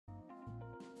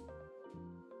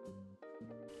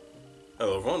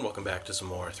Hello everyone, welcome back to some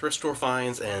more thrift store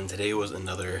finds, and today was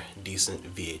another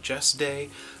decent VHS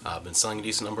day. I've been selling a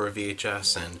decent number of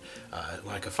VHS, and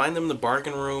when I could find them in the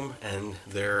bargain room, and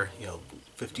they're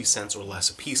 50 cents or less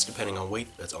a piece depending on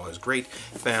weight, that's always great.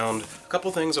 Found a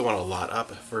couple things I want to lot up.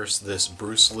 First, this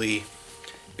Bruce Lee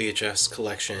VHS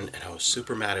collection, and I was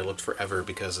super mad. I looked forever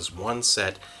because this one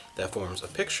set that forms a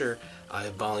picture, I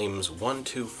have volumes 1,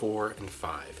 2, 4, and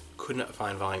 5. Could not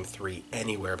find volume 3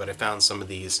 anywhere, but I found some of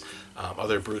these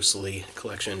other Bruce Lee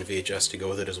collection VHS to go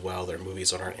with it as well. There are movies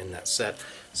that aren't in that set,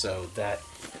 so that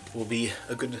will be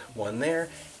a good one there.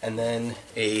 And then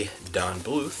a Don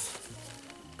Bluth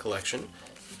collection.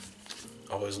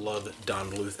 Always loved Don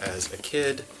Bluth as a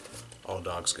kid. All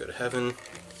Dogs Go to Heaven.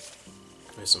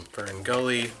 There's some Fern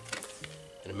Gully,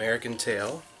 An American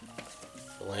Tail,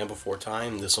 The Land Before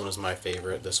Time. This one is my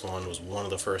favorite. This one was one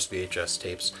of the first VHS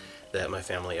tapes that my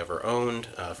family ever owned.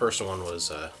 First one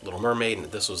was Little Mermaid, and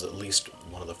this was at least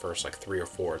one of the first like 3 or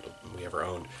 4 that we ever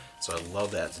owned. So I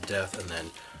love that to death. And then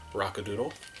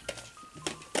Rockadoodle.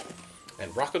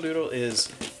 And Rockadoodle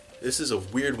this is a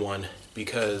weird one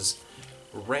because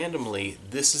randomly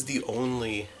this is the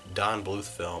only Don Bluth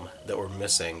film that we're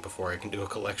missing before I can do a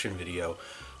collection video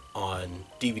on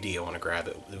DVD. I want to grab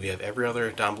it. We have every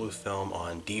other Don Bluth film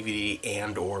on DVD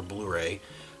and or Blu-ray.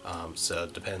 So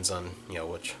it depends on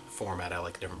which format I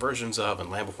like different versions of.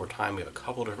 And Land Before Time we have a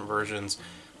couple different versions,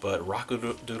 but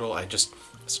Rockadoodle, it's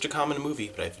such a common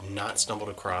movie, but I've not stumbled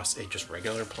across a just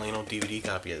regular plain old DVD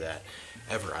copy of that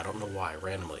ever. I don't know why,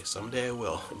 randomly. Someday I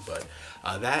will. But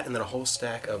that, and then a whole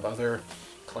stack of other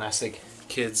classic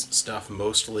kids stuff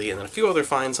mostly, and then a few other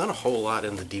finds, not a whole lot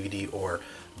in the DVD or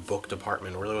book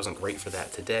department. Really wasn't great for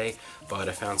that today, but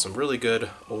I found some really good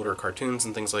older cartoons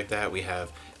and things like that. We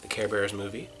have the Care Bears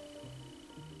movie,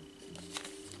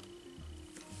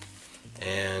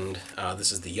 and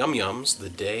this is the Yum Yums, The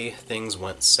Day Things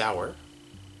Went Sour.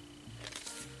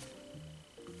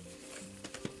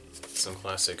 Some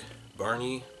classic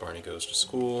Barney Goes to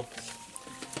School.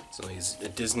 Some of these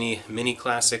Disney mini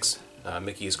classics,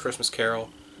 Mickey's Christmas Carol.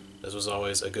 This was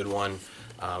always a good one.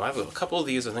 I have a couple of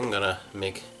these. I think I'm gonna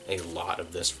make a lot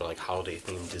of this for like holiday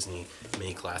themed Disney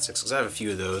mini classics, because I have a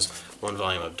few of those. One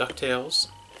volume of DuckTales,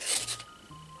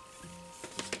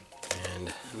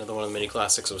 and another one of the mini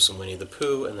classics of some Winnie the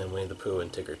Pooh, and then Winnie the Pooh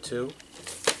and Tigger 2.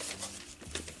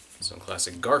 Some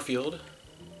classic Garfield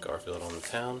on the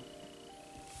Town,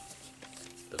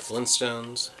 the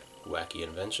Flintstones, Wacky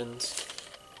Inventions.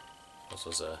 This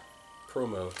was a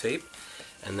promo tape.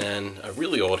 And then a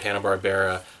really old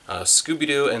Hanna-Barbera,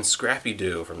 Scooby-Doo and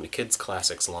Scrappy-Doo from the Kids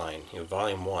Classics line,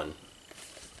 Volume 1.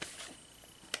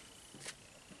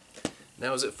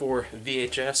 That was it for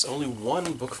VHS. Only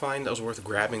one book find that was worth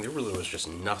grabbing. There really was just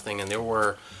nothing, and there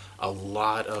were a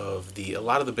lot of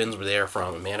the bins were there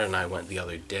from Amanda and I went the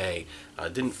other day.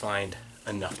 Didn't find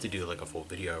enough to do like a full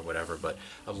video or whatever, but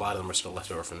a lot of them are still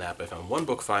left over from that. But I found one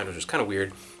book find which is kind of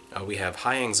weird. We have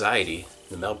High Anxiety,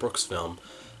 the Mel Brooks film.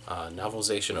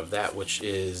 Novelization of that, which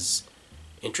is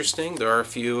interesting. There are a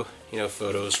few,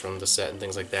 photos from the set and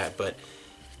things like that, but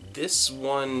this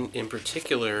one in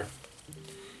particular,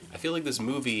 I feel like this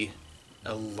movie,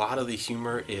 a lot of the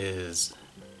humor is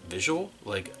visual,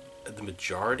 like the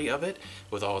majority of it,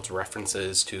 with all its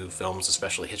references to films,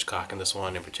 especially Hitchcock in this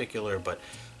one in particular, but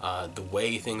the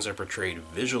way things are portrayed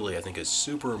visually, I think, is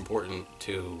super important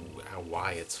to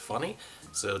why it's funny.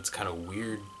 So it's kind of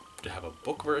weird to have a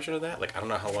book version of that. Like, I don't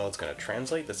know how well it's going to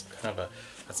translate.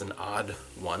 That's an odd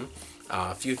one.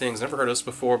 A few things, never heard of this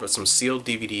before, but some sealed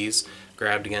DVDs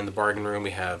grabbed again in the bargain room.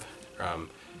 We have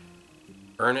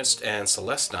Ernest and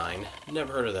Celestine.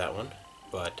 Never heard of that one,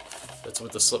 but that's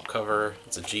with the slipcover.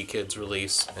 It's a G-Kids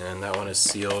release, and that one is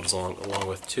sealed along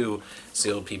with 2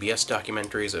 sealed PBS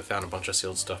documentaries. I found a bunch of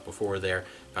sealed stuff before there.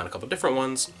 Found a couple different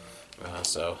ones,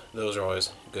 so those are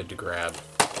always good to grab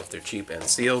if they're cheap and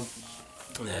sealed.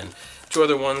 And then 2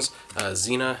 other ones,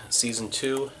 Xena Season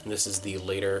 2. This is the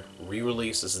later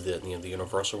re-release. This is the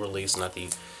Universal release, not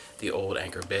the old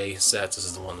Anchor Bay sets. This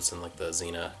is the one that's in like the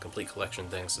Xena Complete Collection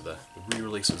thing. So the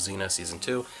re-release of Xena Season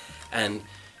 2. And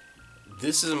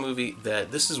this is a movie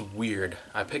this is weird.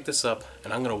 I picked this up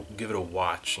and I'm gonna give it a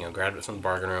watch. Grabbed it from the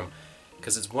bargain room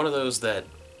because it's one of those that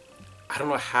I don't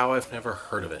know how I've never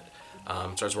heard of it.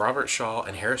 Stars Robert Shaw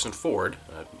and Harrison Ford.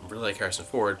 I really like Harrison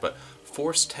Ford, but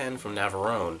Force 10 from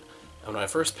Navarone. And when I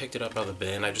first picked it up out of the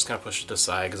bin, I just kind of pushed it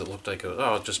aside because it looked like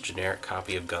just a generic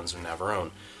copy of Guns of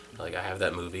Navarone. Like, I have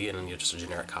that movie, and then just a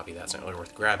generic copy that's not really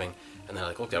worth grabbing. And then I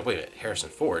looked at, wait a minute, Harrison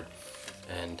Ford,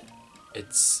 and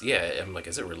I'm like,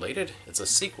 is it related? It's a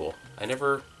sequel. I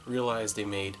never realized they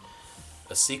made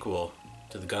a sequel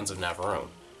to the Guns of Navarone.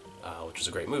 which is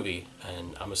a great movie,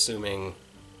 and I'm assuming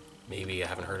maybe I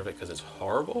haven't heard of it because it's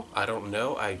horrible. I don't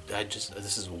know. I just,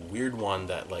 this is a weird one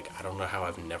that, like, I don't know how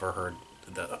I've never heard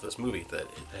of this movie, that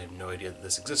I have no idea that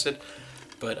this existed,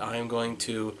 but I'm going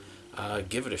to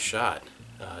give it a shot.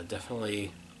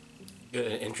 Definitely an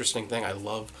interesting thing. I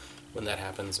love when that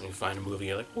happens and you find a movie,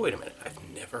 you're like, wait a minute, I've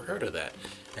never heard of that.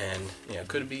 And, you know, it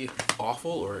could be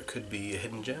awful or it could be a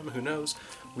hidden gem, who knows?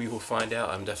 We will find out.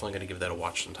 I'm definitely going to give that a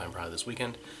watch sometime probably this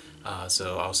weekend.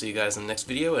 So I'll see you guys in the next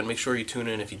video, and make sure you tune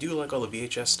in if you do like all the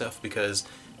VHS stuff, because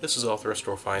this was all thrift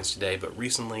store finds today, but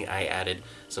recently I added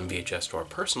some VHS to our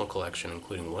personal collection,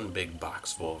 including one big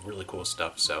box full of really cool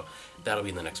stuff, so that'll be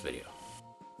in the next video.